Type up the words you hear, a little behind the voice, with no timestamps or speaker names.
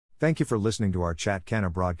Thank you for listening to our Chat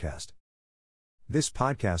Canna broadcast. This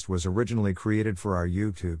podcast was originally created for our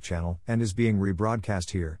YouTube channel and is being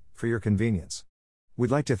rebroadcast here, for your convenience.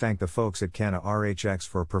 We'd like to thank the folks at Canna RHX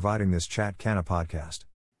for providing this Chat Canna podcast.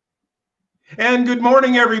 And good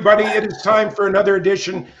morning, everybody. It is time for another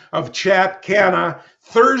edition of Chat Canna.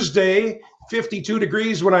 Thursday, 52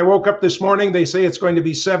 degrees. When I woke up this morning, they say it's going to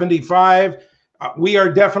be 75. We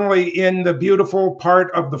are definitely in the beautiful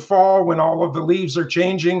part of the fall when all of the leaves are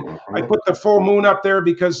changing. I put the full moon up there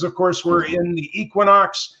because, of course, we're in the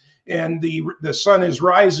equinox and the sun is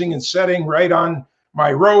rising and setting right on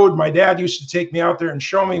my road. My dad used to take me out there and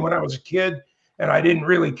show me when I was a kid, and I didn't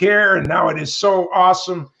really care. And now it is so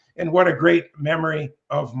awesome. And what a great memory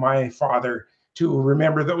of my father to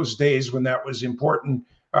remember those days when that was important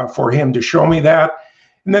for him to show me that.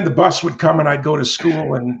 And then the bus would come and I'd go to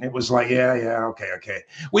school and it was like, okay.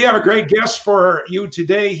 We have a great guest for you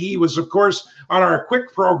today. He was, of course, on our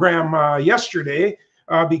quick program yesterday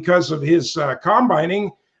because of his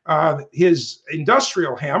combining his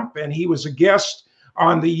industrial hemp, and he was a guest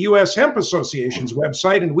on the U.S. Hemp Association's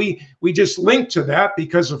website, and we just linked to that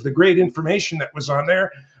because of the great information that was on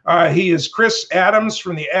there. He is Chris Adams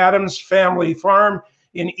from the Adams Family Farm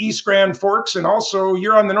in East Grand Forks, and also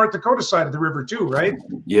you're on the North Dakota side of the river too, right?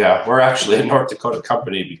 Yeah, we're actually a North Dakota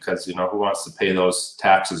company because, you know, who wants to pay those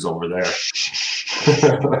taxes over there?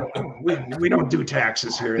 we don't do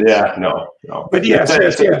taxes here. No. But yes.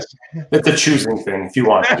 It's a choosing thing if you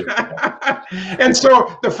want to. And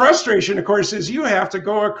so the frustration, of course, is you have to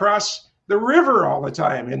go across the river all the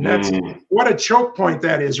time, and that's what a choke point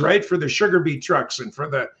that is, right? For the sugar beet trucks and for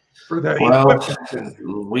the equipment.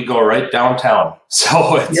 We go right downtown,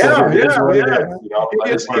 so it's it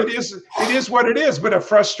is what it is, but a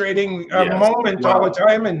frustrating moment all the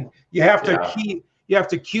time, and you have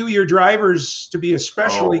to cue your drivers to be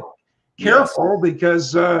especially careful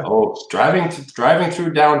because driving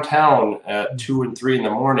through downtown at 2 and 3 in the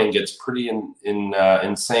morning gets pretty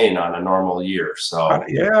insane on a normal year. So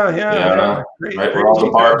Great, right where all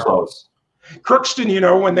the bar closed. Crookston, you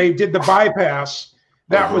know, when they did the bypass,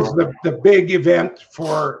 that was the big event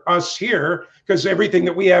for us here because everything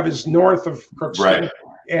that we have is north of Crookston. Right.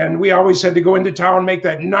 And we always had to go into town, make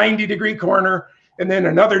that 90-degree corner and then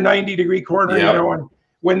another 90-degree corner, you know, and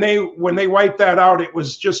when they wiped that out, it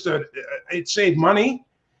was just it saved money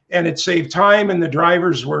and it saved time, and the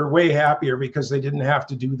drivers were way happier because they didn't have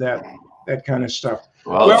to do that kind of stuff.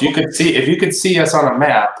 Well, if you could see us on a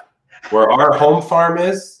map where our home farm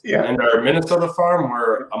is and our Minnesota farm,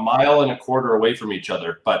 we're 1.25 miles away from each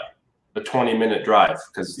other, but a 20-minute drive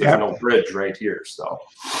because there's no bridge right here. So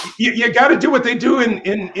you got to do what they do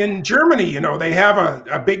in Germany. You know, they have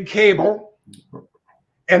a big cable.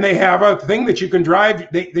 And they have a thing that you can drive,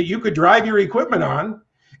 that you could drive your equipment on.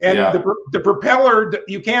 And the propeller,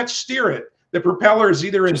 you can't steer it. The propeller is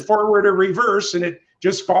either in forward or reverse, and it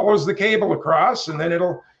just follows the cable across, and then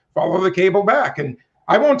it'll follow the cable back. And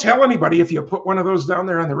I won't tell anybody if you put one of those down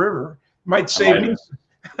there on the river. It might save me.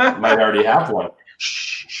 Might already have one.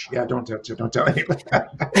 Shh. Yeah, don't tell anybody.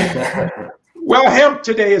 Well, hemp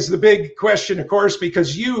today is the big question, of course,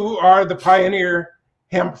 because you are the pioneer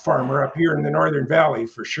hemp farmer up here in the Northern Valley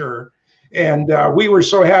for sure. And we were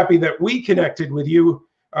so happy that we connected with you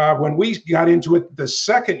when we got into it the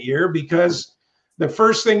second year, because the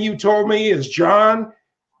first thing you told me is, John,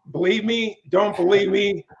 believe me, don't believe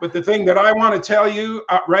me, but the thing that I want to tell you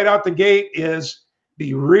right out the gate is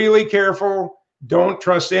be really careful. Don't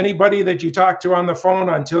trust anybody that you talk to on the phone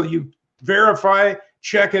until you verify,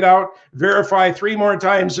 check it out, verify 3 more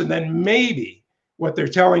times, and then maybe what they're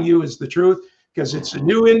telling you is the truth. Because it's a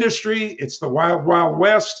new industry, it's the wild, wild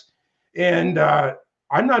west, and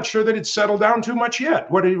I'm not sure that it's settled down too much yet.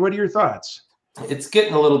 What are your thoughts? It's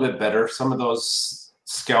getting a little bit better. Some of those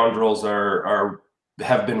scoundrels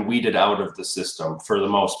have been weeded out of the system for the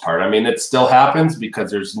most part. I mean, it still happens because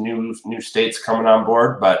there's new states coming on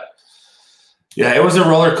board, but yeah, it was a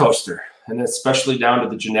roller coaster, and especially down to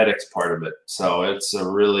the genetics part of it. So it's a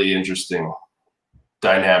really interesting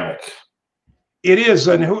dynamic. It is,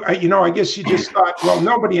 and I guess you just thought, well,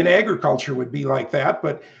 nobody in agriculture would be like that.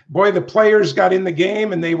 But boy, the players got in the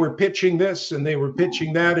game, and they were pitching this, and they were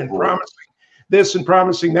pitching that, and promising this and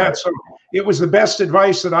promising that. So it was the best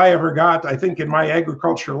advice that I ever got, I think, in my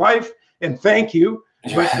agriculture life. And thank you.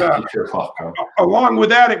 But along with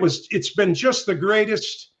that, it's been just the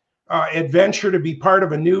greatest adventure to be part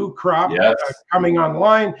of a new crop coming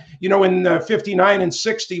online. You know, in 59 and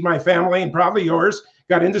 60, my family, and probably yours,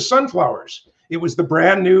 got into sunflowers. It was the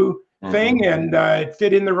brand new thing, and it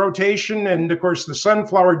fit in the rotation. And of course, the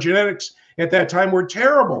sunflower genetics at that time were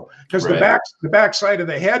terrible because Right. the backside of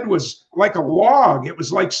the head was like a log. It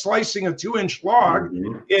was like slicing a 2-inch log,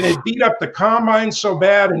 Mhm. and it beat up the combine so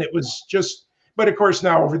bad. And it was just, but of course,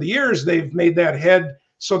 now over the years, they've made that head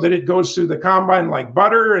so that it goes through the combine like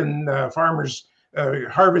butter, and farmers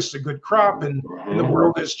harvest a good crop, and the Mhm.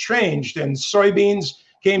 world has changed. And soybeans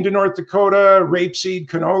came to North Dakota, rapeseed,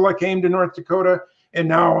 canola came to North Dakota, and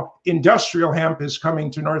now industrial hemp is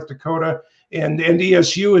coming to North Dakota. And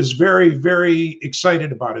NDSU is very, very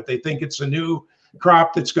excited about it. They think it's a new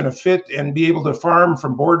crop that's going to fit and be able to farm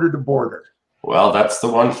from border to border. Well, that's the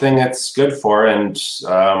one thing it's good for. And,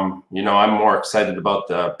 you know, I'm more excited about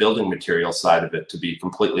the building material side of it, to be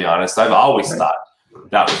completely honest. I've always thought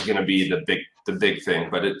that was going to be the big thing,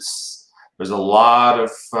 but there's a lot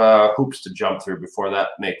of hoops to jump through before that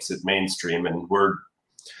makes it mainstream. And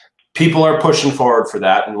people are pushing forward for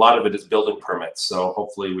that. And a lot of it is building permits. So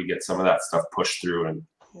hopefully we get some of that stuff pushed through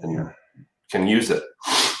and can use it.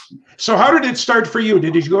 So how did it start for you?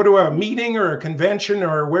 Did you go to a meeting or a convention,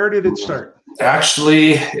 or where did it start?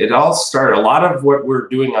 Actually, it all started. A lot of what we're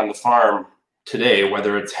doing on the farm today,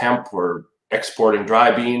 whether it's hemp or exporting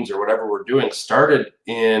dry beans or whatever we're doing, started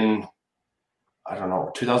in, I don't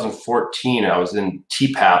know, 2014. I was in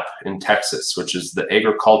TPAP in Texas, which is the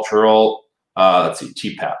agricultural,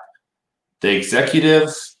 TPAP, the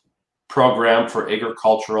executive program for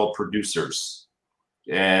agricultural producers.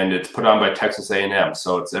 And it's put on by Texas A&M.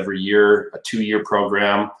 So it's every year, a 2-year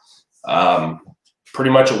program, pretty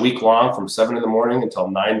much a week long from 7 in the morning until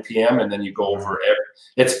 9 p.m. And then you go over it.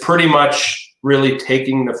 It's pretty much really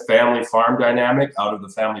taking the family farm dynamic out of the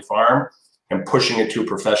family farm and pushing it to a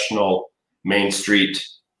professional Main Street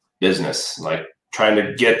business, like trying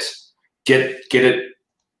to get it.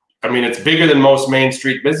 I mean, it's bigger than most Main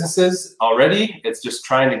Street businesses already. It's just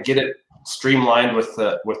trying to get it streamlined with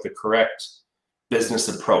the correct business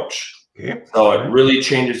approach. Okay. So it really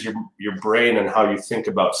changes your brain and how you think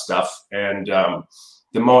about stuff. And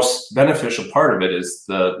the most beneficial part of it is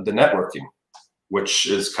the networking, which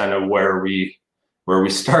is kind of where we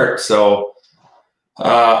start. So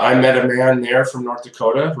I met a man there from North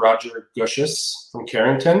Dakota, Roger Gushis from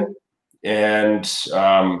Carrington, and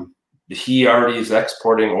he already is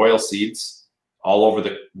exporting oil seeds all over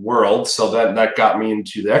the world. So that got me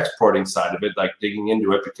into the exporting side of it, like digging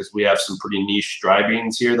into it, because we have some pretty niche dry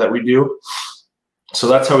beans here that we do. So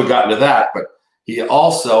that's how we got into that. But he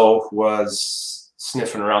also was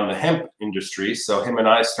sniffing around the hemp industry. So him and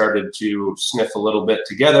I started to sniff a little bit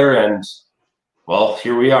together, and well,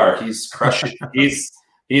 here we are. He's crushing,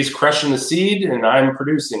 he's crushing the seed and I'm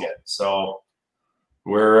producing it. So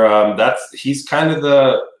he's kind of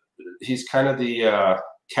the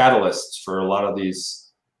catalyst for a lot of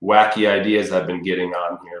these wacky ideas I've been getting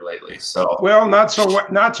on here lately. So well, not so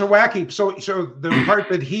wacky. So the part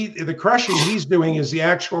that the crushing he's doing is the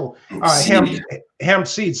actual hemp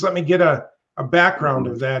seeds. Let me get a background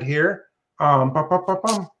of that here.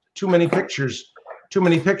 Too many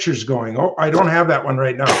pictures going. Oh, I don't have that one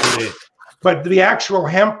right now today. But the actual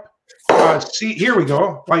hemp seed, here we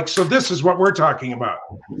go. Like, so this is what we're talking about.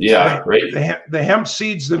 Yeah, right. The hemp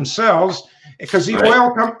seeds themselves, because the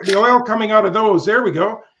oil coming out of those, there we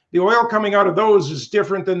go. The oil coming out of those is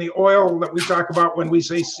different than the oil that we talk about when we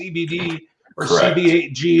say CBD or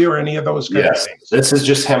CBG or any of those kind of things. This is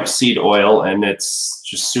just hemp seed oil, and it's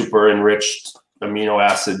just super enriched amino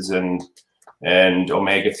acids and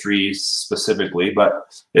omega-3s specifically,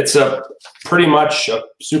 but it's pretty much a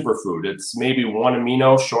superfood. It's maybe one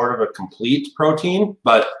amino short of a complete protein,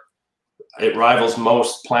 but it rivals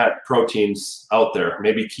most plant proteins out there.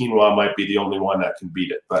 Maybe quinoa might be the only one that can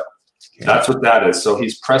beat it, but that's what that is. So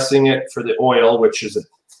he's pressing it for the oil, which is,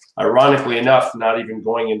 ironically enough, not even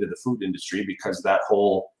going into the food industry, because the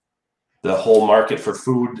whole market for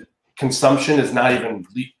food consumption is not even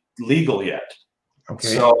legal yet. Okay.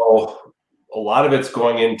 So a lot of it's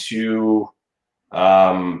going into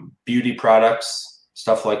beauty products,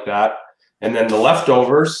 stuff like that. And then the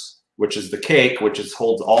leftovers, which is the cake, which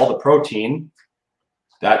holds all the protein,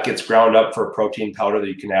 that gets ground up for a protein powder that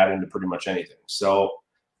you can add into pretty much anything. So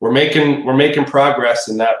we're making progress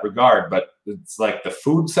in that regard, but it's like the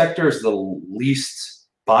food sector is the least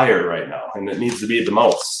buyer right now, and it needs to be the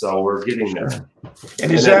most. So we're getting there.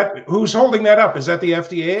 And who's holding that up? Is that the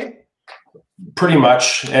FDA? Pretty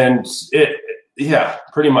much. And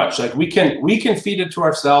pretty much. Like we can feed it to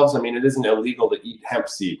ourselves. I mean, it isn't illegal to eat hemp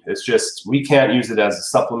seed. It's just we can't use it as a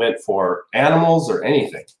supplement for animals or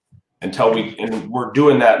anything until and we're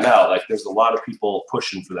doing that now. Like there's a lot of people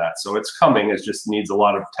pushing for that. So it's coming. It just needs a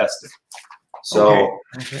lot of testing. So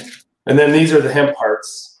okay. And then these are the hemp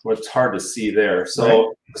parts, which is hard to see there.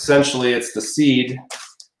 So essentially it's the seed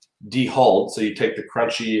dehulled. So you take the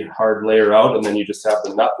crunchy hard layer out, and then you just have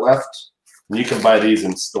the nut left. And you can buy these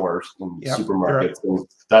in stores and supermarkets, and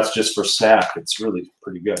that's just for snack. It's really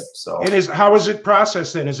pretty good. So, and how is it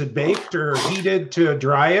processed then? Is it baked or heated to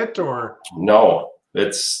dry it, or? No,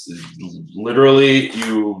 it's literally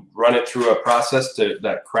you run it through a process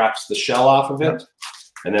that cracks the shell off of it,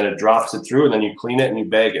 and then it drops it through, and then you clean it and you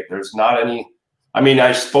bag it. There's not any. I mean,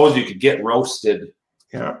 I suppose you could get roasted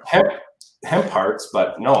hemp hearts,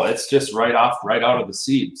 but no, it's just right out of the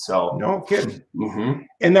seed. So no kidding.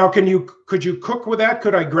 And now, could you cook with that?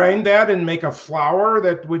 Could I grind that and make a flour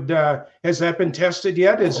that would? Has that been tested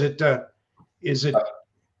yet? Is it?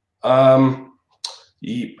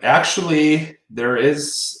 Actually, there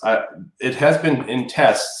is. It has been in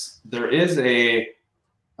tests. There is a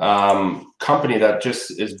company that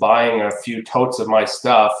just is buying a few totes of my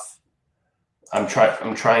stuff. I'm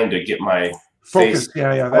trying to get my focus. Face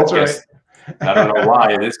yeah, that's focused. right. I don't know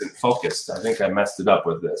why it isn't focused. I think I messed it up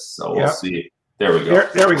with this. So we'll see. There we go.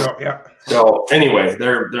 There we go. Yeah. So anyway,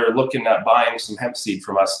 they're looking at buying some hemp seed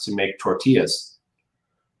from us to make tortillas.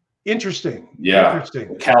 Interesting. Yeah.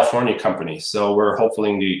 Interesting. California company. So we're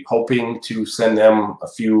hoping to send them a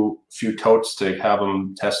few totes to have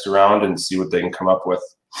them test around and see what they can come up with.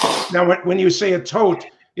 Now, when you say a tote,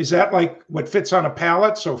 is that like what fits on a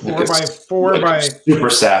pallet? So 4x4 by super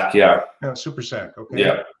sack, yeah. Super sack. Okay.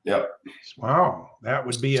 Yeah, yeah. Wow, that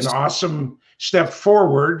would be an awesome step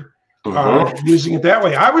forward using it that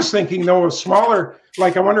way. I was thinking though of smaller.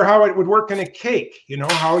 Like I wonder how it would work in a cake. You know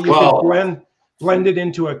how you could blend it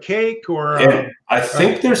into a cake or. I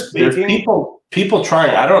think there's people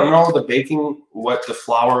trying. I don't know the baking what the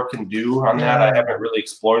flour can do on that. I haven't really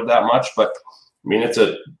explored that much, but I mean it's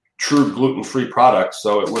a true gluten-free product,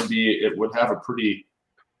 so it would have a pretty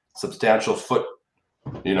substantial foot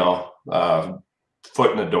in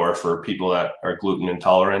the door for people that are gluten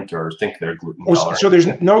intolerant or think they're gluten intolerant. So there's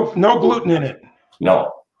no gluten in it.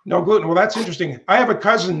 No gluten. Well, that's interesting. I have a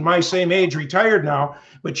cousin my same age, retired now,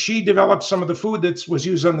 but she developed some of the food that was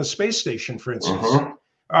used on the space station, for instance,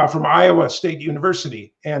 from Iowa State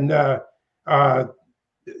University, and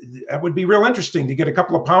that would be real interesting to get a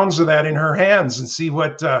couple of pounds of that in her hands and see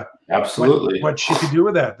what what she could do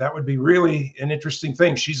with that. That would be really an interesting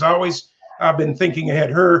thing. She's always been thinking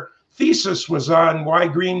ahead. Her thesis was on why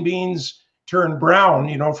green beans turn brown,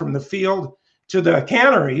 from the field to the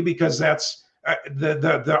cannery, because that's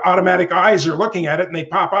the automatic eyes are looking at it and they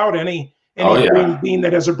pop out any green bean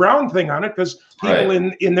that has a brown thing on it, because people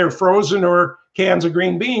in their frozen or cans of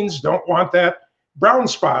green beans don't want that brown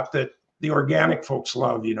spot that the organic folks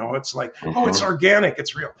love. It's like, oh, it's organic,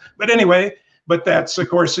 it's real. But anyway, that's, of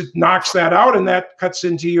course, it knocks that out, and that cuts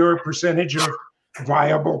into your percentage of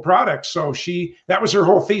viable products. So that was her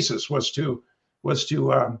whole thesis, was to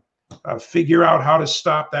figure out how to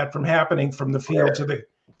stop that from happening from the field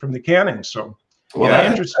from the canning. So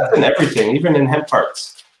interesting. That's in everything, even in hemp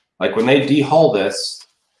hearts. Like when they dehull this,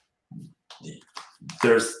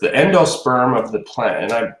 there's the endosperm of the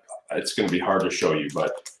plant, and it's going to be hard to show you,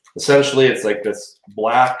 but essentially it's like this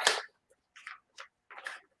black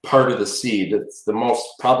part of the seed. It's the most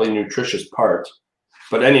probably nutritious part.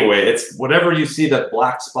 But anyway, it's whatever you see that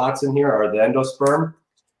black spots in here are the endosperm.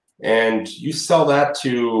 And you sell that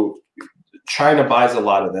to China, buys a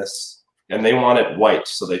lot of this, and they want it white.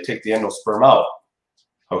 So they take the endosperm out.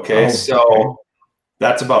 Okay.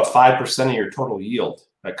 That's about 5% of your total yield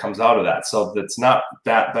that comes out of that. So that's not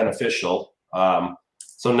that beneficial.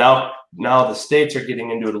 So now the states are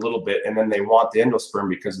getting into it a little bit, and then they want the endosperm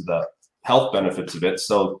because of the health benefits of it.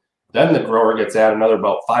 So then the grower gets add another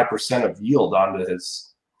about 5% of yield onto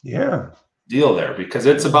his deal there, because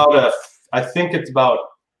it's about I think it's about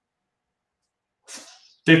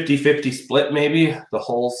 50-50 split, maybe, the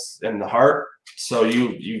hulls and the heart. So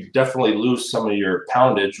you definitely lose some of your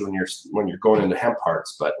poundage when you're going into hemp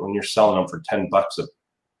hearts, but when you're selling them for $10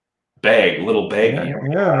 a little bag.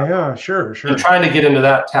 Sure. I'm trying to get into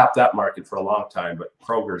tap that market for a long time, but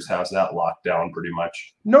Kroger's has that locked down pretty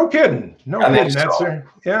much. No kidding. That's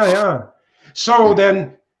So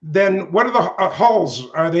then what are the hulls?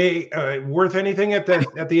 Are they worth anything at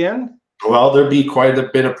the end? Well, there'd be quite a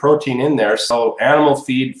bit of protein in there. So animal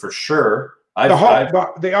feed for sure.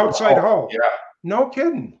 The outside hull. Yeah. No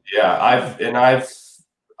kidding. Yeah,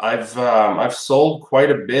 I've sold quite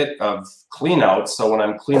a bit of clean out. So when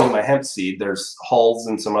I'm cleaning my hemp seed, there's hulls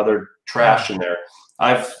and some other trash in there.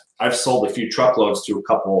 I've sold a few truckloads to a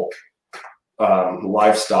couple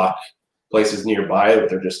livestock places nearby that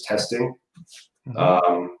they're just testing,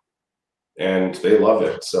 and they love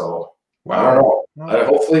it. So I don't know.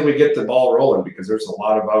 Hopefully we get the ball rolling, because there's a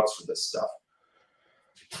lot of outs for this stuff.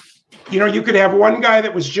 You know, you could have one guy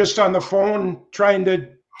that was just on the phone trying to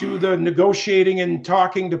do the negotiating and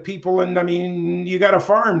talking to people, and I mean, you got a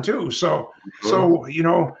farm too. So you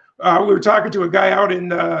know, we were talking to a guy out in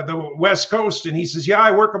the West Coast, and he says, "Yeah,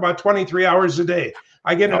 I work about 23 hours a day.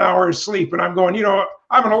 I get an hour of sleep." And I'm going, you know,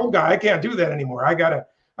 I'm an old guy. I can't do that anymore. I gotta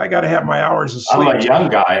have my hours of sleep. I'm a young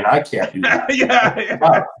guy, and I can't do that.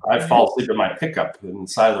 Yeah. I fall asleep in my pickup on the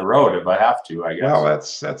side of the road if I have to, I guess. Well,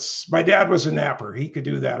 that's my dad was a napper. He could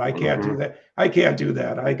do that. I can't do that. I can't do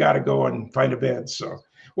that. I got to go and find a bed. So,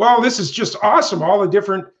 well, this is just awesome. All the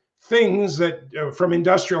different things that from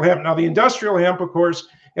industrial hemp. Now, the industrial hemp, of course,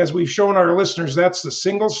 as we've shown our listeners, that's the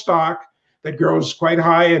single stalk that grows quite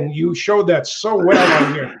high, and you showed that so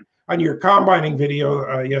well on your combining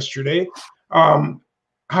video yesterday.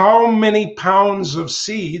 How many pounds of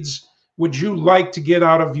seeds would you like to get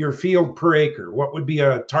out of your field per acre? What would be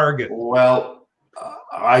a target? Well,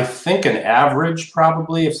 I think an average,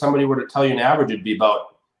 probably, if somebody were to tell you an average, it'd be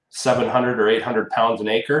about 700 or 800 pounds an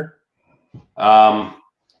acre.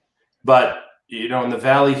 But you know, in the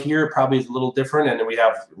valley here, probably is a little different. And then we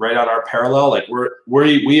have right on our parallel, like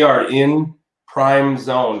we are in prime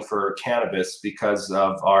zone for cannabis because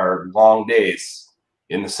of our long days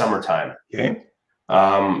in the summertime. Okay.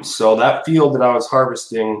 So that field that I was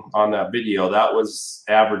harvesting on that video, that was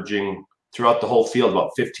averaging throughout the whole field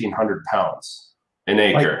about 1,500 pounds an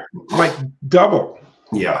acre. Like double.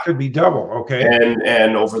 Yeah. Could be double. Okay.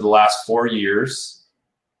 And over the last 4 years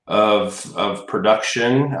of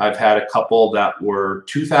production, I've had a couple that were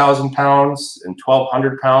 2,000 pounds and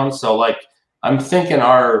 1,200 pounds. So like, I'm thinking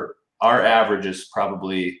our average is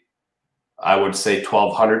probably, I would say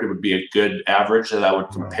 1,200. It would be a good average that I would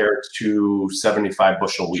compare to 75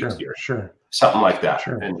 bushel wheat here. Sure. Something like that.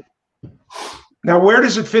 Sure. And now, where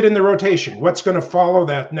does it fit in the rotation? What's going to follow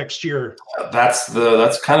that next year? that's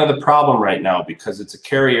kind of the problem right now, because it's a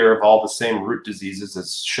carrier of all the same root diseases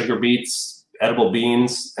as sugar beets, edible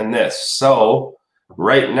beans, and this. So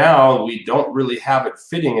right now we don't really have it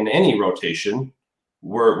fitting in any rotation.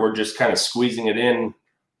 We're just kind of squeezing it in.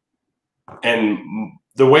 And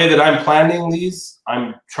the way that I'm planting these,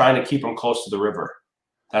 I'm trying to keep them close to the river.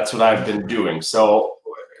 That's what I've been doing. So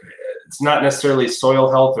it's not necessarily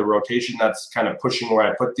soil health or rotation that's kind of pushing where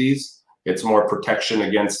I put these. It's more protection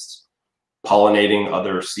against pollinating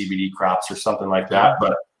other CBD crops or something like that.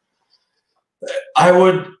 But I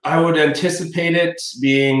would anticipate it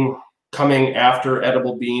coming after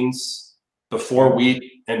edible beans, before wheat,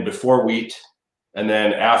 and before wheat. And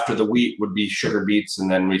then after the wheat would be sugar beets,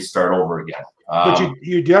 and then we start over again. But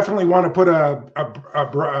you definitely want to put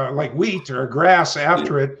a like wheat or a grass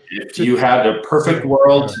after it. If you had a perfect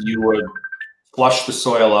world, you would flush the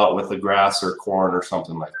soil out with a grass or corn or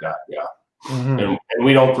something like that. Yeah. And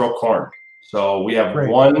we don't grow corn. So we have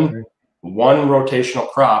one rotational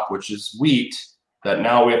crop, which is wheat, that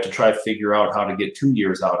now we have to try to figure out how to get 2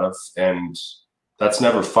 years out of. And that's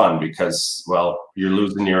never fun because, well, you're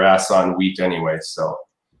losing your ass on wheat anyway. So,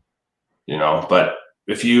 you know, but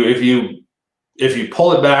if you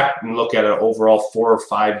pull it back and look at an overall 4 or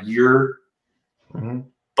 5 year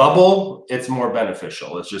bubble, it's more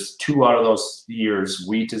beneficial. It's just 2 out of those years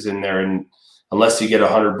wheat is in there, and unless you get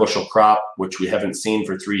 100 bushel crop, which we haven't seen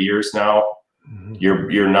for 3 years now,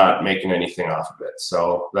 you're not making anything off of it.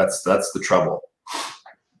 So that's the trouble.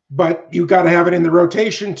 But you got to have it in the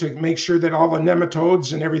rotation to make sure that all the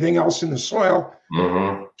nematodes and everything else in the soil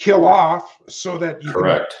kill off, so that you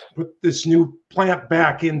can put this new plant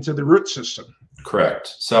back into the root system.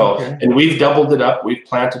 Correct. So, and we've doubled it up. We've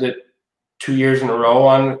planted it 2 years in a row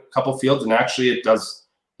on a couple fields, and actually it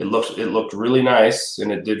looked really nice,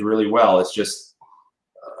 and it did really well. It's just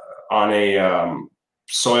on a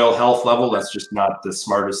soil health level, that's just not the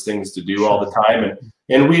smartest things to do all the time.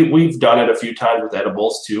 And we've done it a few times with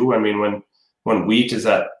edibles too. I mean, when wheat is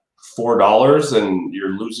at $4 and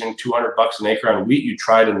you're losing $200 an acre on wheat, you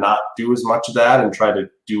try to not do as much of that and try to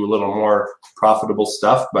do a little more profitable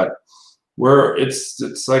stuff. But it's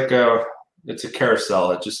a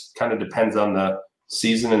carousel. It just kind of depends on the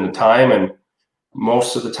season and the time. And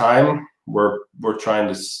most of the time we're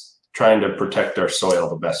trying to protect our soil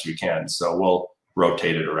the best we can. So we'll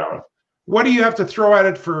rotate it around. What do you have to throw at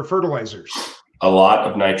it for fertilizers? A lot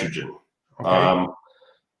of nitrogen.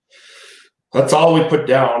 That's all we put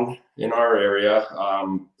down in our area.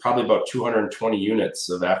 Probably about 220 units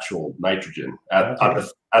of actual nitrogen at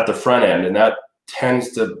the front end, and that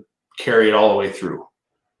tends to carry it all the way through.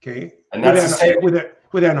 Okay. And that's the same with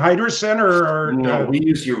anhydrous or no, we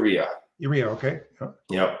use urea. Urea, okay.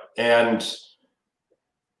 Yep. And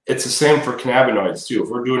it's the same for cannabinoids too. If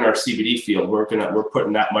we're doing our CBD field, we're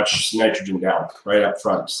putting that much nitrogen down right up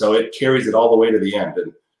front, so it carries it all the way to the end.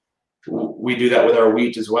 And we do that with our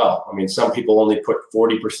wheat as well. I mean, some people only put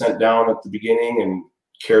 40% down at the beginning and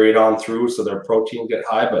carry it on through so their protein get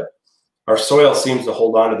high, but our soil seems to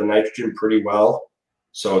hold on to the nitrogen pretty well.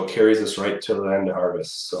 So it carries us right to the end of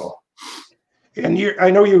harvest. So, and I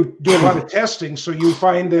know you do a lot of testing, so you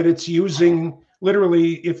find that it's using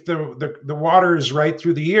literally, if the water is right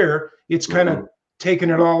through the year, it's kind of taking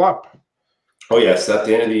it all up. Oh yes, at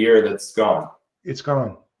the end of the year, that's gone. It's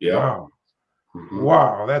gone. Yeah. Wow.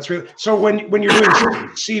 Wow, that's really so. When you're doing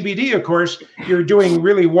CBD, of course, you're doing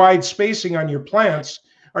really wide spacing on your plants.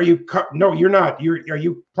 Are you? No, you're not. Are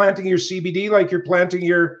you planting your CBD like you're planting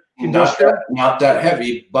your industrial? Not that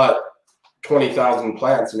heavy, but 20,000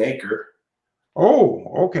 plants an acre. Oh,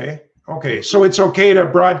 okay, okay. So it's okay to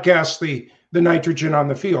broadcast the nitrogen on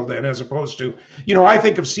the field then, as opposed to, I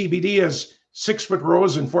think of CBD as 6-foot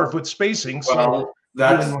rows and 4-foot spacing. So well,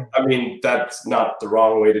 that's not the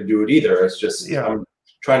wrong way to do it either. It's just I'm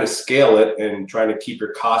trying to scale it and trying to keep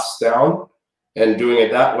your costs down, and doing it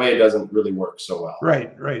that way doesn't really work so well.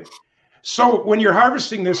 Right, right. So when you're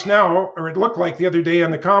harvesting this now, or it looked like the other day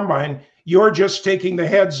on the combine, you're just taking the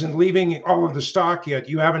heads and leaving all of the stock yet.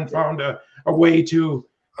 You haven't found a way to use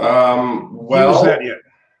that yet.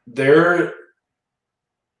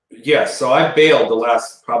 Yes, so I bailed the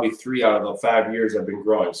last probably 3 out of the 5 years I've been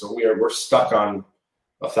growing. So we're stuck on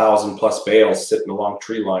 1,000+ bales sitting along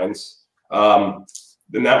tree lines. And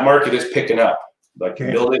that market is picking up. Like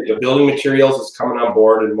the building materials is coming on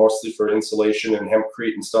board, and mostly for insulation and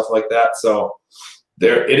hempcrete and stuff like that. So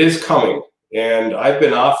it is coming. And I've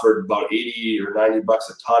been offered about 80 or 90 bucks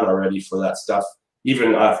a ton already for that stuff,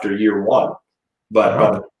 even after year 1.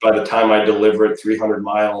 But by the time I deliver it 300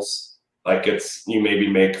 miles, like you maybe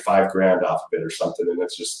make $5,000 off of it or something, and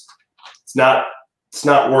it's not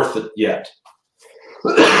worth it yet.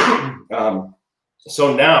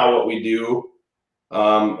 So now what we do,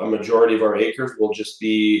 a majority of our acres will just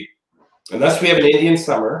be, unless we have an Indian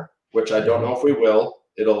summer, which I don't know if we will,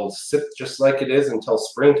 it'll sit just like it is until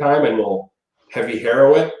springtime, and we'll heavy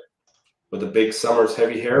harrow it with a big summer's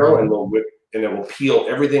heavy harrow, and it will peel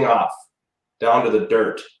everything off down to the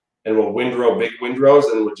dirt. And we'll windrow big windrows,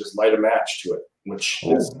 and we'll just light a match to it, which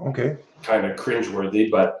is kind of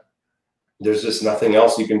cringeworthy, but there's just nothing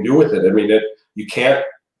else you can do with it. I mean, you can't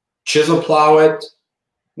chisel plow it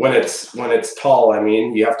when it's tall. I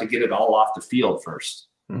mean, you have to get it all off the field first.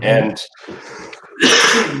 And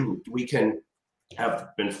we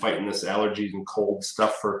have been fighting this allergies and cold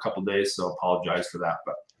stuff for a couple of days, so apologize for that.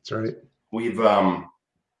 But that's all right. We've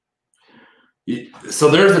so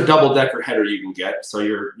there's a double-decker header you can get. So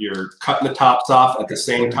you're cutting the tops off at the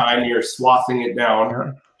same time you're swathing it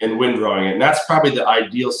down and windrowing it. And that's probably the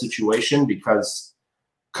ideal situation, because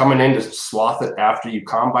coming in to swath it after you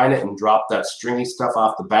combine it and drop that stringy stuff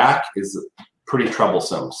off the back is pretty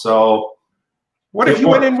troublesome. So what if you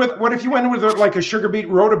went in with like a sugar beet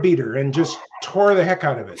rotabeater and just tore the heck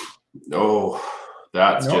out of it? No,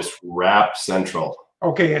 that's just wrap central.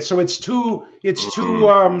 Okay, so it's too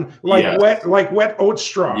wet oat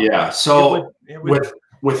straw. Yeah. So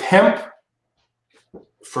with hemp,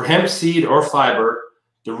 for hemp seed or fiber,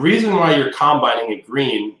 the reason why you're combining it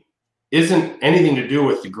green isn't anything to do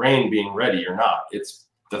with the grain being ready or not. It's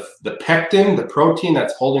the pectin, the protein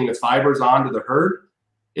that's holding the fibers onto the herd,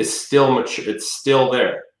 is still mature. It's still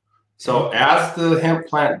there. So as the hemp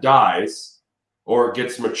plant dies or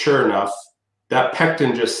gets mature enough, that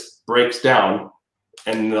pectin just breaks down.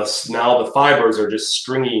 And now the fibers are just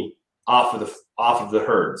stringy off of the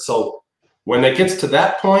herd. So when it gets to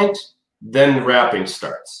that point, then the wrapping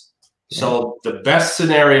starts. So the best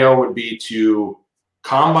scenario would be to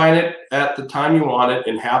combine it at the time you want it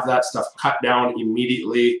and have that stuff cut down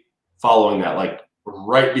immediately following that, like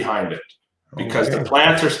right behind it, because the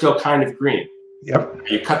plants are still kind of green. Yep.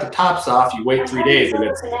 You cut the tops off, you wait 3 days, and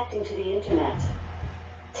it's connecting to the internet.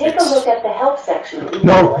 Take a look at the help section.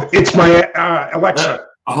 No, it's my Alexa.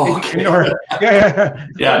 Oh, okay. Ignore it.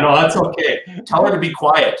 Yeah, no, that's okay. Tell her to be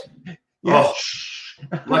quiet. Yeah. Oh,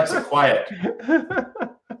 Alexa, quiet.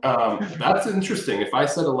 That's interesting. If I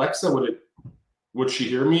said Alexa, would she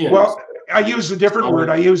hear me? Well, I use a different word.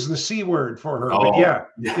 I use the C word for her. But yeah,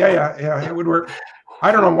 it would work. I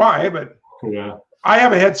don't know why, but I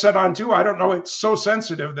have a headset on too. I don't know. It's so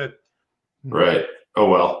sensitive that. Right. Oh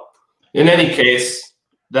well. In any case,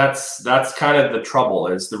 that's kind of the trouble,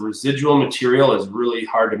 is the residual material is really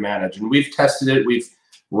hard to manage. And we've tested it. We've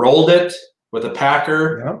rolled it with a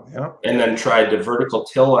packer and then tried to vertical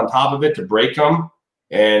till on top of it to break them,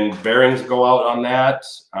 and bearings go out on that.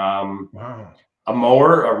 A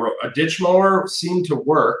mower, a ditch mower seemed to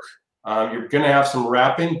work. You're going to have some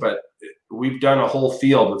wrapping, but we've done a whole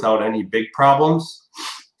field without any big problems.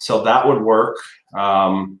 So that would work.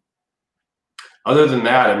 Other than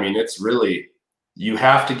that, I mean, it's really, you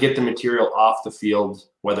have to get the material off the field,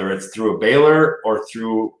 whether it's through a baler or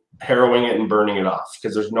through harrowing it and burning it off,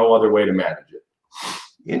 because there's no other way to manage it.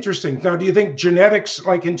 Interesting. Now, do you think genetics,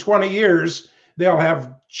 like in 20 years, they'll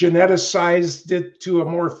have geneticized it to a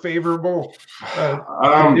more favorable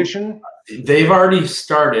condition? They've already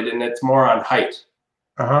started, and it's more on height,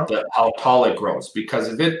 Uh-huh. how tall it grows.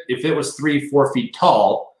 Because if it was 3-4 feet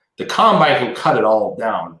tall, the combine can cut it all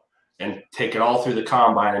down and take it all through the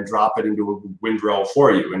combine and drop it into a windrow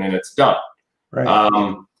for you, and then it's done.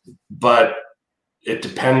 Right. But it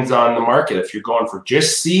depends on the market. If you're going for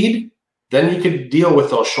just seed, then you could deal with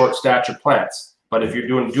those short stature plants. But if you're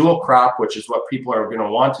doing dual crop, which is what people are going to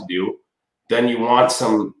want to do, then you want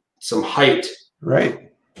some height,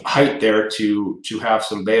 height there to have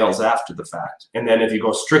some bales after the fact. And then if you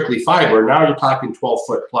go strictly fiber, now you're talking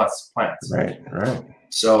 12-foot plus plants. Right.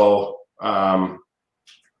 So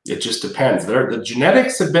it just depends. The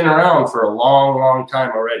genetics have been around for a long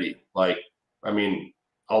time already. Like, I mean,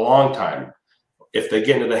 a long time. If they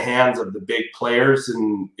get into the hands of the big players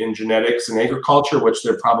in genetics and agriculture, which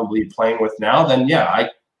they're probably playing with now, then yeah,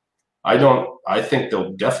 I think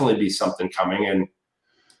there'll definitely be something coming, and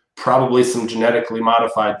probably some genetically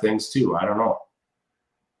modified things too. I don't know.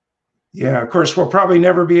 Yeah, of course, we'll probably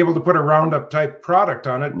never be able to put a Roundup type product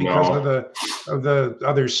on it because of the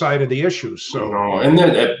other side of the issues. So no,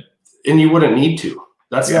 and you wouldn't need to.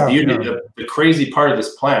 That's the beauty. Yeah. The crazy part of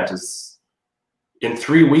this plant is, in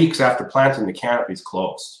 3 weeks after planting, the canopy's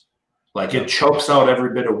closed. Like, it chokes out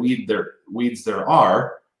every bit of weeds there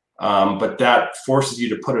are, but that forces you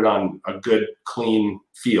to put it on a good, clean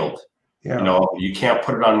field. Yeah. You know, you can't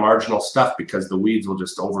put it on marginal stuff because the weeds will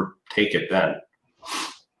just overtake it then.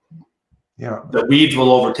 Yeah. The weeds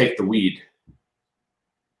will overtake the weed.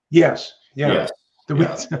 Yes. Yeah. Yes. The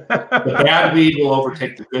weeds. The bad weed will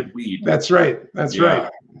overtake the good weed. That's right. That's right.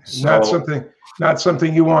 So, Not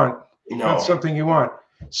something you want. No. Not something you want.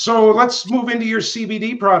 So let's move into your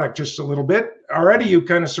CBD product just a little bit. Already you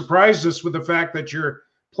kind of surprised us with the fact that you're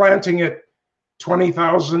planting at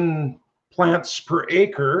 20,000 plants per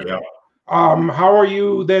acre. Yeah. How are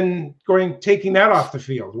you then taking that off the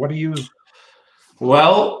field? What do you?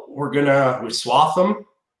 Well, we swath them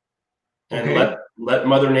and let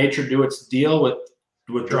Mother Nature do its deal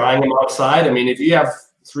with drying them outside. I mean, if you have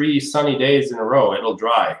 3 sunny days in a row, it'll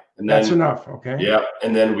dry. And then, that's enough. Okay. Yeah.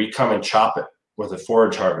 And then we come and chop it with a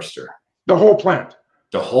forage harvester. The whole plant.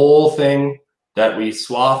 The whole thing that we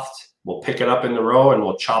swathed, we'll pick it up in the row and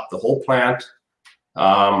we'll chop the whole plant.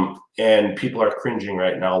 And people are cringing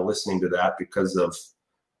right now listening to that because of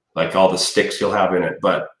like all the sticks you'll have in it.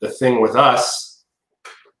 But the thing with us,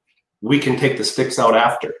 we can take the sticks out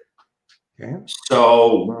after. Okay.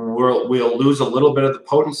 So we'll lose a little bit of the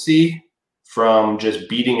potency from just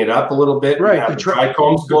beating it up a little bit. Right. The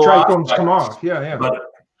trichomes come off. Yeah.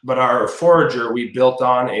 But our forager, we built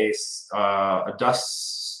on a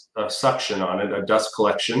dust suction on it, a dust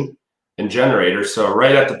collection and generator. So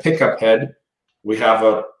right at the pickup head, we have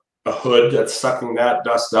a hood that's sucking that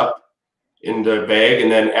dust up in the bag.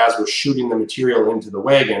 And then as we're shooting the material into the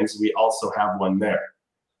wagons, we also have one there.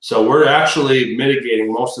 So we're actually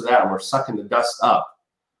mitigating most of that, and we're sucking the dust up.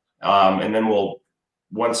 And then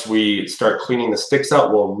once we start cleaning the sticks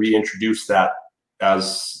out, we'll reintroduce that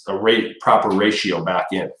as a proper ratio back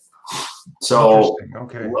in. So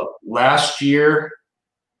last year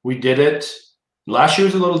we did it. Last year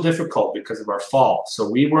was a little difficult because of our fall. So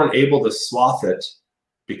we weren't able to swath it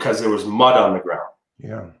because there was mud on the ground.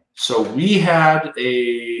 Yeah. So we had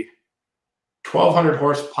a 1,200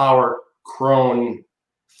 horsepower Krone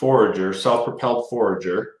forager, self-propelled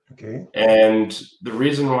forager. Okay. And the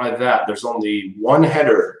reason why there's only one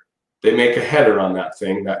header. They make a header on that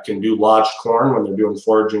thing that can do lodged corn when they're doing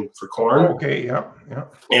foraging for corn. Okay. Yeah.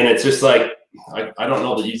 And it's just like, I don't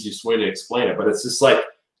know the easiest way to explain it, but it's just like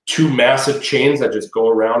 2 massive chains that just go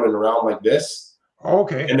around and around like this.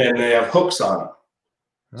 Okay. And then they have hooks on them.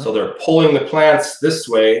 So they're pulling the plants this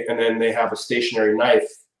way, and then they have a stationary knife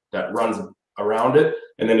that runs around it,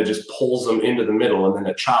 and then it just pulls them into the middle, and then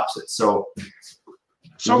it chops it. So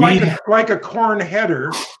like a corn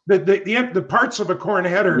header, the parts of a corn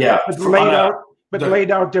header,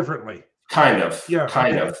 laid out differently. Kind of. Yeah.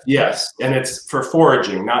 Kind of. Yes. And it's for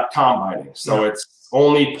foraging, not combining. So it's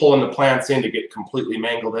only pulling the plants in to get completely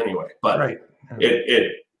mangled anyway. But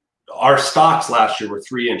our stocks last year were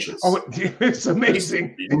 3 inches. Oh, it's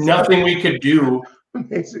amazing. Nothing we could do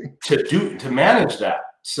amazing to manage that.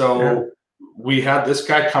 So we had this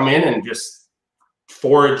guy come in and just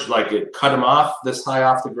forage, like it cut him off this high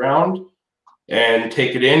off the ground and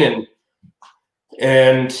take it in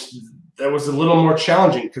and that was a little more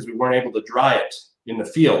challenging because we weren't able to dry it in the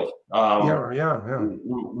field.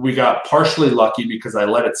 We got partially lucky because I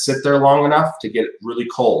let it sit there long enough to get it really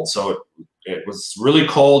cold. So it was really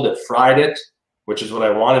cold. It fried it, which is what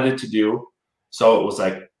I wanted it to do. So it was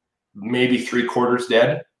like maybe 3/4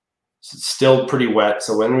 dead. So it's still pretty wet.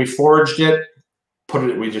 So when we foraged it,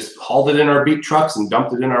 we just hauled it in our beat trucks and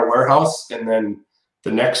dumped it in our warehouse. And then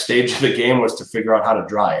the next stage of the game was to figure out how to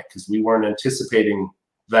dry it because we weren't anticipating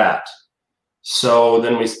that. So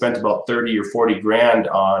then we spent about 30 or 40 grand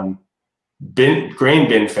on grain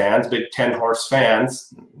bin fans, big 10-horse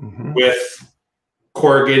fans with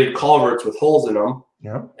corrugated culverts with holes in them.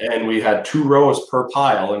 Yeah. And we had 2 rows per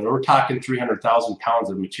pile, and we're talking 300,000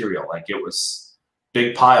 pounds of material. Like, it was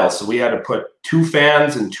big piles. So we had to put 2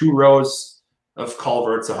 fans and 2 rows of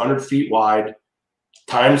culverts, 100 feet wide,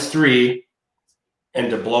 times 3,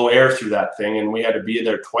 and to blow air through that thing. And we had to be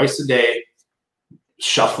there twice a day,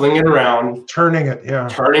 shuffling it around, turning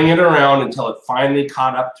it around until it finally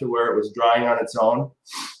caught up to where it was drying on its own.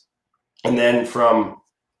 And then from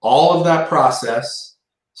all of that process,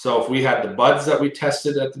 so if we had the buds that we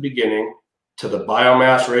tested at the beginning to the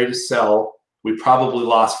biomass ready to sell, we probably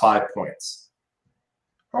lost 5 points.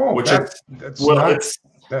 Oh, which it's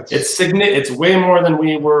way more than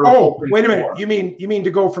we were. Oh, wait a minute. You mean to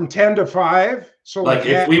go from 10 to 5? So like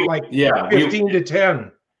 15 to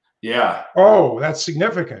 10. Yeah. Oh, that's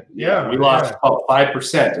significant. Yeah. We lost about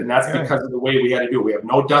 5%, and that's because of the way we had to do it. We have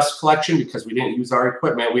no dust collection because we didn't use our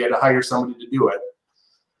equipment. We had to hire somebody to do it.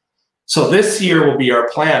 So this year will be our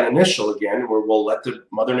plan initial again, where we'll let the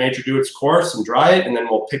Mother Nature do its course and dry it, and then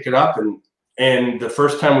we'll pick it up. And the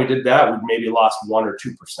first time we did that, we maybe lost 1 or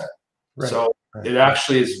 2%. Right. So it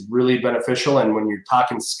actually is really beneficial. And when you're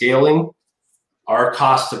talking scaling, our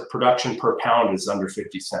cost of production per pound is under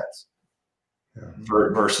 50 cents.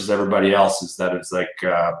 Versus everybody else's that is like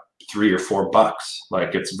 $3 or $4.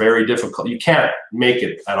 Like, it's very difficult. You can't make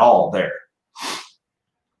it at all there.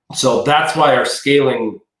 So that's why our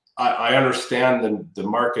scaling, I understand the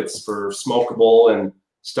markets for smokable and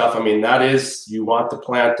stuff. I mean, that is, you want the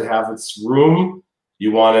plant to have its room.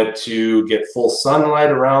 You want it to get full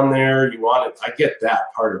sunlight around there. You want it, I get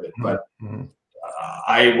that part of it, but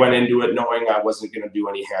I went into it knowing I wasn't going to do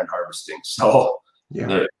any hand harvesting. So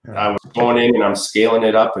I was going in and I'm scaling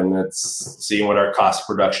it up, and it's seeing what our cost of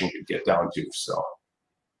production could get down to. So,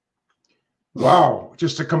 wow,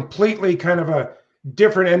 just a completely kind of a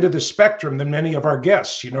different end of the spectrum than many of our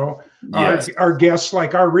guests. Our guests,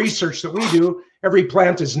 like our research that we do, every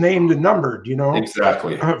plant is named and numbered.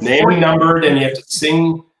 Exactly, named and numbered, and you have to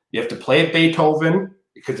sing. You have to play at Beethoven,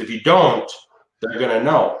 because if you don't, they're gonna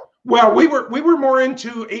know. Well, we were more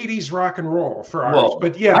into 80s rock and roll for ours,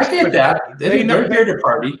 but yes, I get that. They're here to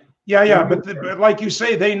party. Yeah, but like you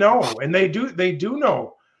say, they know, and they do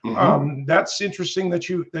know. That's interesting that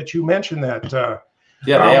you mentioned that.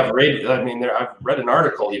 They have radio. I mean, I've read an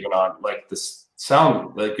article even on like this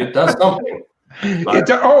sound, like it does something.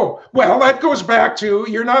 Well, that goes back to,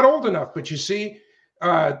 you're not old enough, but you see,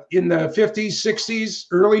 in the 50s, 60s,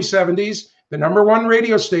 early 70s. The #1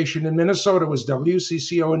 radio station in Minnesota was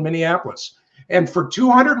WCCO in Minneapolis. And for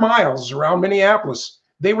 200 miles around Minneapolis,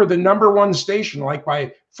 they were the #1 station, like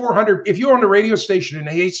by 400. If you owned a radio station in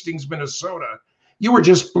Hastings, Minnesota, you were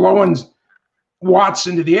just blowing watts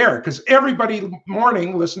into the air, because everybody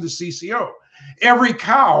morning listened to CCO. Every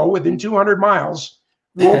cow within 200 miles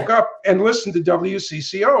woke up and listened to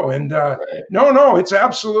WCCO. And no, it's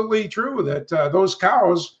absolutely true that those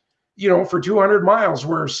cows, for 200 miles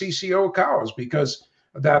were CCO cows, because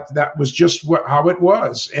that was just how it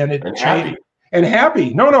was. And it changed. And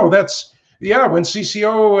happy. No, that's, when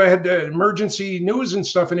CCO had emergency news and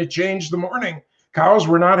stuff and it changed the morning, cows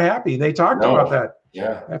were not happy. They talked about that.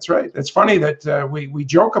 Yeah, that's right. It's funny that we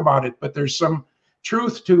joke about it, but there's some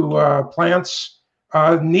truth to plants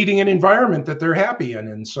needing an environment that they're happy in.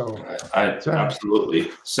 And so absolutely.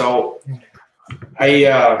 So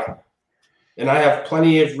I have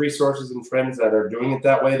plenty of resources and friends that are doing it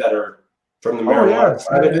that way, that are from the marijuana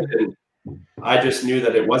side of it. And I just knew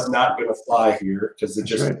that it was not going to fly here, because it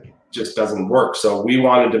just doesn't work. So we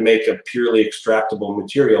wanted to make a purely extractable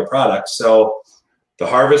material product. So the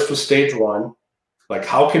harvest was stage 1. Like,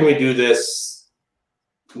 how can we do this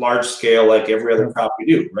large scale like every other crop we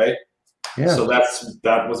do, right? Yeah. So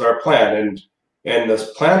that was our plan. And the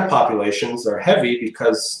plant populations are heavy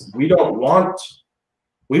because we want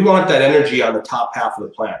that energy on the top half of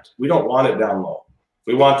the plant. We don't want it down low.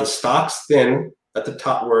 We want the stalks thin at the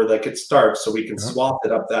top where it starts, so we can swap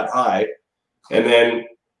it up that high. And then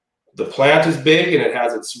the plant is big and it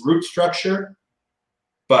has its root structure,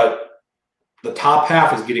 but the top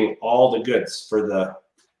half is getting all the goods for the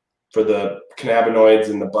cannabinoids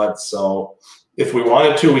and the buds. So if we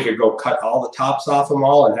wanted to, we could go cut all the tops off them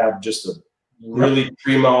all and have just a really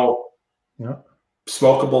primo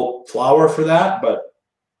smokable flower for that. But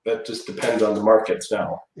that just depends on the markets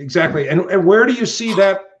now. Exactly. And where do you see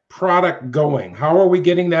that product going? How are we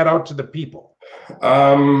getting that out to the people?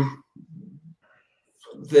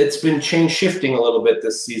 It's been shifting a little bit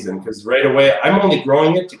this season, because right away I'm only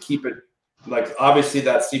growing it to keep it, like, obviously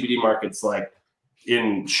that CBD market's like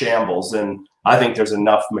in shambles, and I think there's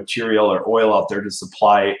enough material or oil out there to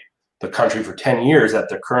supply the country for 10 years at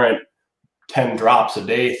the current 10 drops a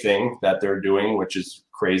day thing that they're doing, which is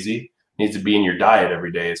crazy. It needs to be in your diet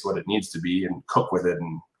every day is what it needs to be, and cook with it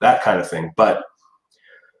and that kind of thing. But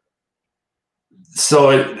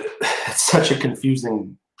so it's such a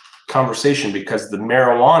confusing conversation, because the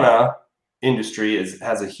marijuana industry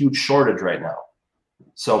has a huge shortage right now.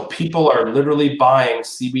 So people are literally buying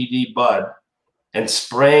CBD bud and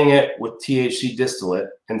spraying it with THC distillate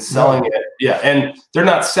and selling it. Yeah, and they're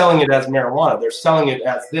not selling it as marijuana. They're selling it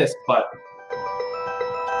as this, but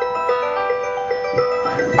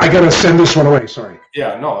I got to send this one away. Sorry.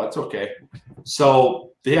 Yeah, no, that's okay. So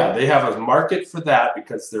yeah, they have a market for that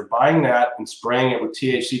because they're buying that and spraying it with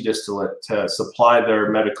THC distillate to supply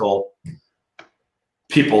their medical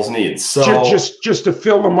people's needs. So just to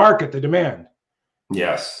fill the market, the demand.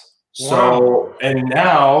 Yes. Wow. So, and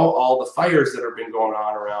now all the fires that have been going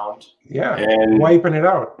on around, and wiping it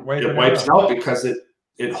out. It wipes it out because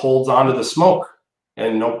it holds onto the smoke,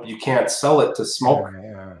 and no, you can't sell it to smoke.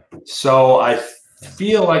 Yeah. So I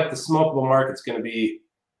feel like the smokable market's going to be,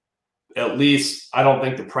 at least, I don't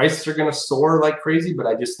think the prices are going to soar like crazy, but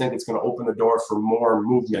I just think it's going to open the door for more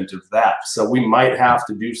movement of that. So we might have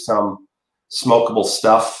to do some smokable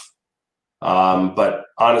stuff. But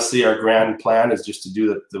honestly, our grand plan is just to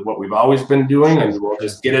do what we've always been doing, and we'll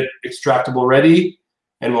just get it extractable ready,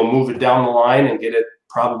 and we'll move it down the line and get it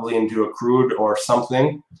probably into a crude or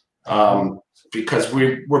something. Because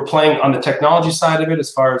we're playing on the technology side of it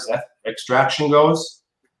as far as extraction goes.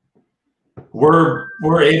 We're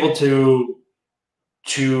able to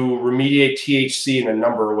remediate THC in a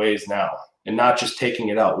number of ways now, and not just taking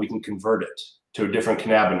it out. We can convert it to a different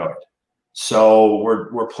cannabinoid. So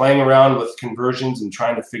we're playing around with conversions and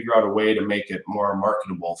trying to figure out a way to make it more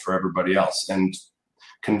marketable for everybody else. And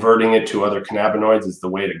converting it to other cannabinoids is the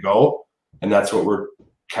way to go. And that's what we're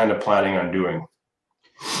kind of planning on doing.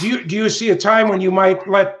 Do you see a time when you might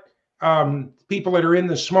let people that are in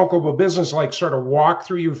the smokable business like sort of walk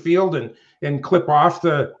through your field and clip off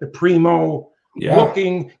the primo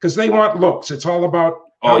looking, because they want looks. It's all about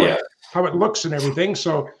how it looks and everything.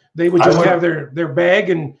 So they would just have their bag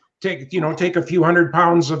and take a few 100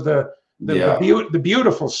 pounds of the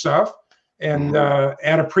beautiful stuff and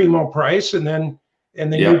at a primo price, and then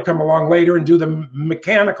you'd come along later and do the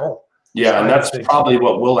mechanical. Yeah, and that's probably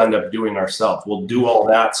what we'll end up doing ourselves. We'll do all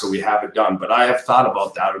that so we have it done. But I have thought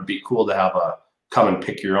about that. It would be cool to have come and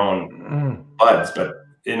pick your own buds, but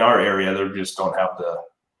in our area, they just don't have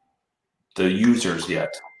the users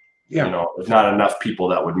yet. Yeah, there's not enough people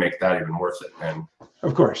that would make that even worth it. And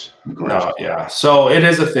of course. No, yeah. So it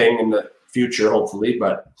is a thing in the future, hopefully,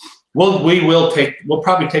 but we'll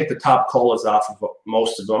probably take the top colas off of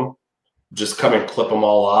most of them, just come and clip them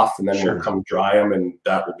all off, and then we'll come dry them, and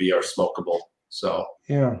that will be our smokable. So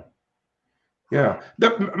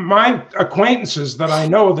my acquaintances that I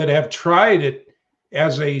know that have tried it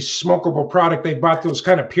as a smokable product, they bought those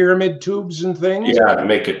kind of pyramid tubes and things. Yeah, to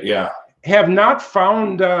make it. Yeah. Have not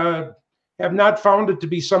found it to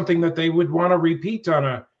be something that they would want to repeat on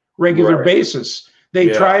a regular basis. They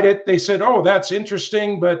tried it. They said, "Oh, that's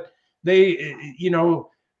interesting," but they,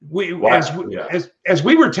 as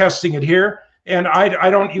we were testing it here, and I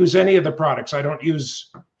don't use any of the products. I don't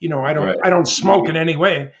use, I don't smoke in any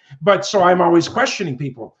way. But so I'm always questioning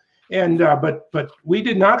people, and but we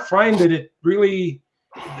did not find that it really.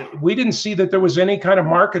 We didn't see that there was any kind of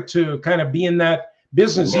market to kind of be in that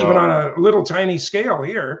business, even on a little tiny scale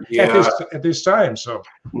here at this time. So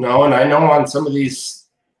no, and I know on some of these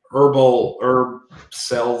herb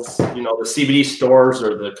sales, the CBD stores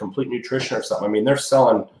or the Complete Nutrition or something, I mean, they're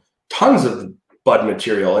selling tons of bud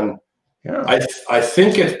material, and I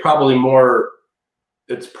think it's probably more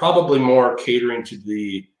catering to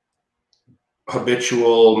the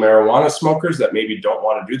habitual marijuana smokers that maybe don't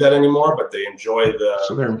want to do that anymore, but they enjoy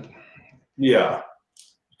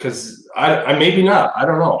because I maybe not. I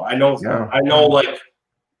don't know. I know like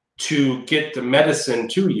to get the medicine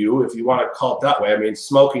to you, if you want to call it that way. I mean,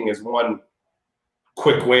 smoking is one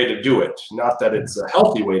quick way to do it. Not that it's a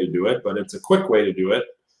healthy way to do it, but it's a quick way to do it.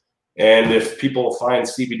 And if people find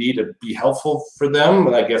CBD to be helpful for them,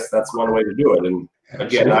 I guess that's one way to do it. And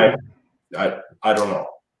again, I don't know.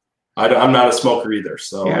 I'm not a smoker either,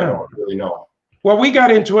 so I don't really know. Well, we got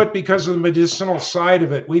into it because of the medicinal side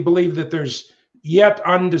of it. We believe that there's yet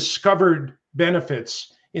undiscovered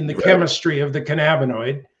benefits in the chemistry of the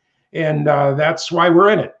cannabinoid. And that's why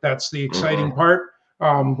we're in it. That's the exciting part.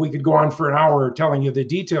 We could go on for an hour telling you the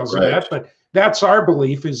details of that, but that's our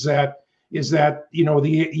belief is that, you know,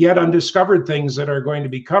 the yet undiscovered things that are going to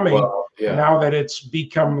be coming now that it's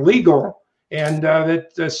become legal, and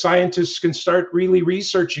that the scientists can start really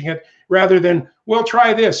researching it rather than, we'll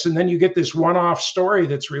try this. And then you get this one-off story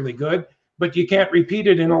that's really good, but you can't repeat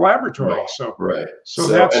it in a laboratory. So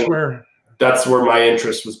that's where my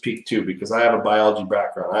interest was peaked too, because I have a biology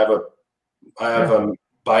background. I have a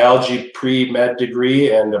biology pre-med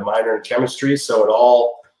degree and a minor in chemistry. So it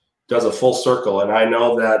all does a full circle. And I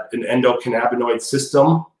know that an endocannabinoid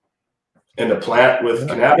system and a plant with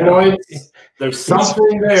cannabinoids, there's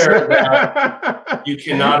something there that you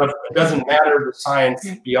cannot, it doesn't matter the science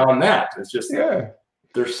beyond that. It's just,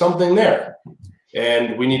 there's something there,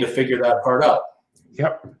 and we need to figure that part out.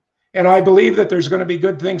 Yep. And I believe that there's going to be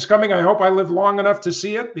good things coming. I hope I live long enough to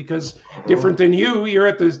see it, because different than you're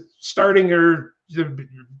at the starting or the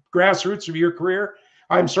grassroots of your career.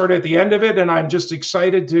 I'm sort of at the end of it, and I'm just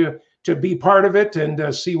excited to be part of it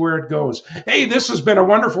and see where it goes. Hey, this has been a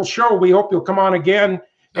wonderful show. We hope you'll come on again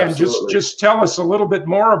and just tell us a little bit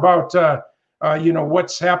more about you know,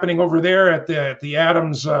 what's happening over there at the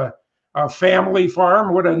Adams family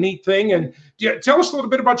farm. What a neat thing. And tell us a little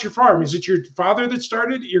bit about your farm. Is it your father that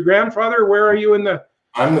started, your grandfather? Where are you in the?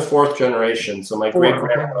 I'm the fourth generation. So my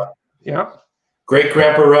great-grandpa. Yeah.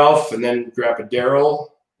 Great-grandpa Ralph, and then Grandpa Daryl,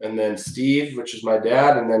 and then Steve, which is my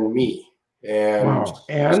dad, and then me. And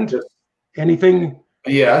and anything?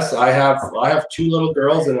 Yes, I have two little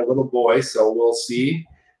girls and a little boy, so we'll see.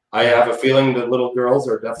 I have a feeling the little girls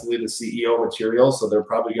are definitely the CEO material, so they're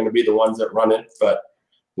probably going to be the ones that run it, but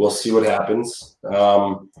we'll see what happens.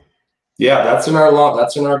 Yeah, that's in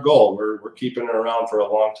our goal. We're keeping it around for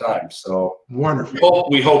a long time. So wonderful.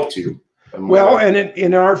 We hope to. Well, and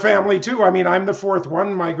in our family too. I mean, I'm the fourth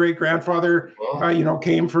one. My great grandfather, you know,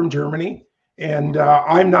 came from Germany, and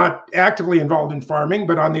I'm not actively involved in farming,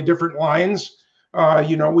 but on the different lines,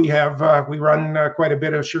 you know, we run quite a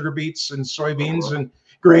bit of sugar beets and soybeans and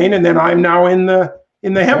grain, and then I'm now in the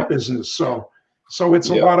hemp business. So it's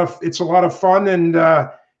a lot of fun,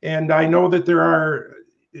 and I know that there are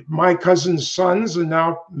my cousin's sons and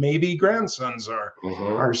now maybe grandsons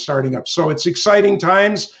are starting up. So it's exciting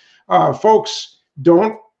times. Folks,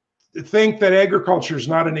 don't think that agriculture is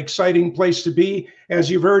not an exciting place to be. As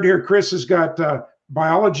you've heard here, Chris has got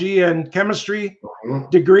biology and chemistry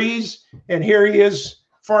degrees, and here he is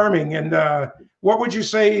farming. And what would you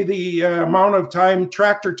say the amount of time,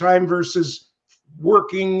 tractor time versus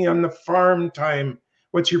working on the farm time?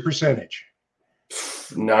 What's your percentage?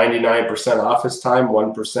 99% office time,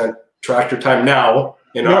 1% tractor time now.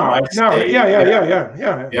 My state.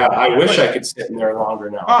 Yeah. I wish I could sit in there longer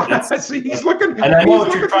now. See, he's looking. And I know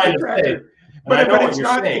what you're trying to say. But it's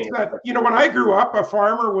not, you know, when I grew up, a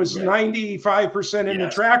farmer was 95% in the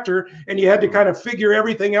tractor, and you had to kind of figure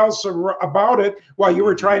everything else about it while you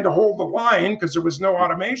were trying to hold the line because there was no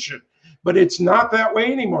automation. But it's not that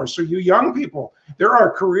way anymore. So you young people, there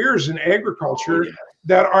are careers in agriculture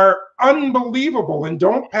that are unbelievable, and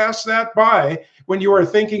don't pass that by when you are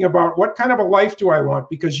thinking about what kind of a life do I want,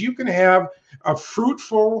 because you can have a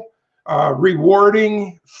fruitful,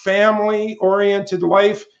 rewarding, family-oriented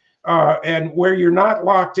life, and where you're not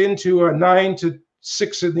locked into a 9 to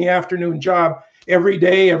 6 in the afternoon job every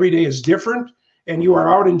day. Every day is different, and you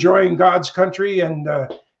are out enjoying God's country and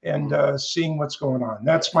seeing what's going on.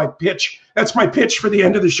 That's my pitch. That's my pitch for the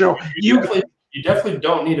end of the show. You definitely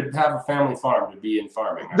don't need to have a family farm to be in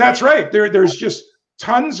farming. That's right. There's just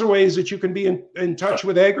tons of ways that you can be in touch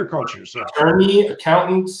with agriculture. So attorney,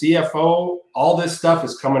 accountant, CFO, all this stuff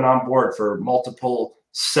is coming on board for multiple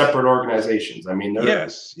separate organizations. I mean,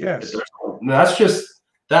 yes. That's just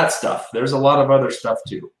that stuff. There's a lot of other stuff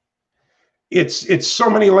too. It's so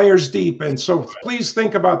many layers deep, and so please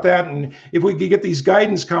think about that. And if we could get these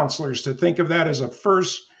guidance counselors to think of that as a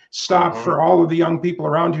first stop for all of the young people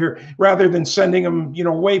around here, rather than sending them, you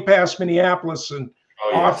know, way past Minneapolis and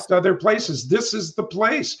off to other places. This is the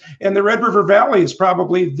place. And the Red River Valley is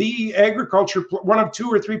probably the agriculture, one of 2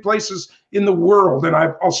 or 3 places in the world. And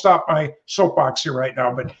I'll stop my soapbox here right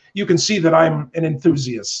now, but you can see that I'm an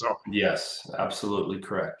enthusiast. So yes, absolutely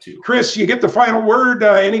correct too. Chris, you get the final word.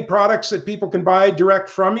 Any products that people can buy direct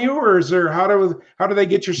from you, or is there, how do they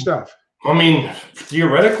get your stuff? I mean,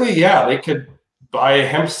 theoretically, yeah, they could buy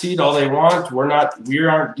hemp seed all they want. We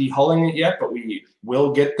aren't dehulling it yet, but we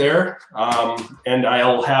will get there. And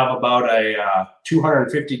I'll have about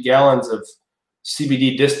 250 gallons of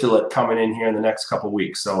CBD distillate coming in here in the next couple of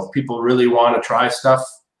weeks. So if people really want to try stuff,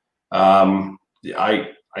 I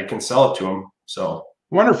can sell it to them. So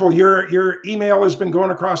wonderful. Your email has been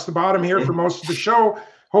going across the bottom here for most of the show.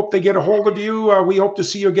 Hope they get a hold of you. We hope to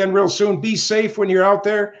see you again real soon. Be safe when you're out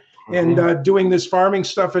there and doing this farming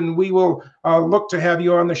stuff, and we will look to have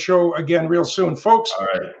you on the show again real soon, folks. All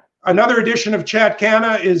right. Another edition of Chat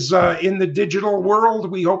Canna is in the digital world.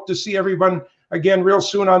 We hope to see everyone again real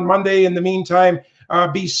soon on Monday. In the meantime,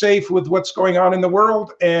 be safe with what's going on in the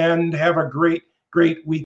world and have a great week.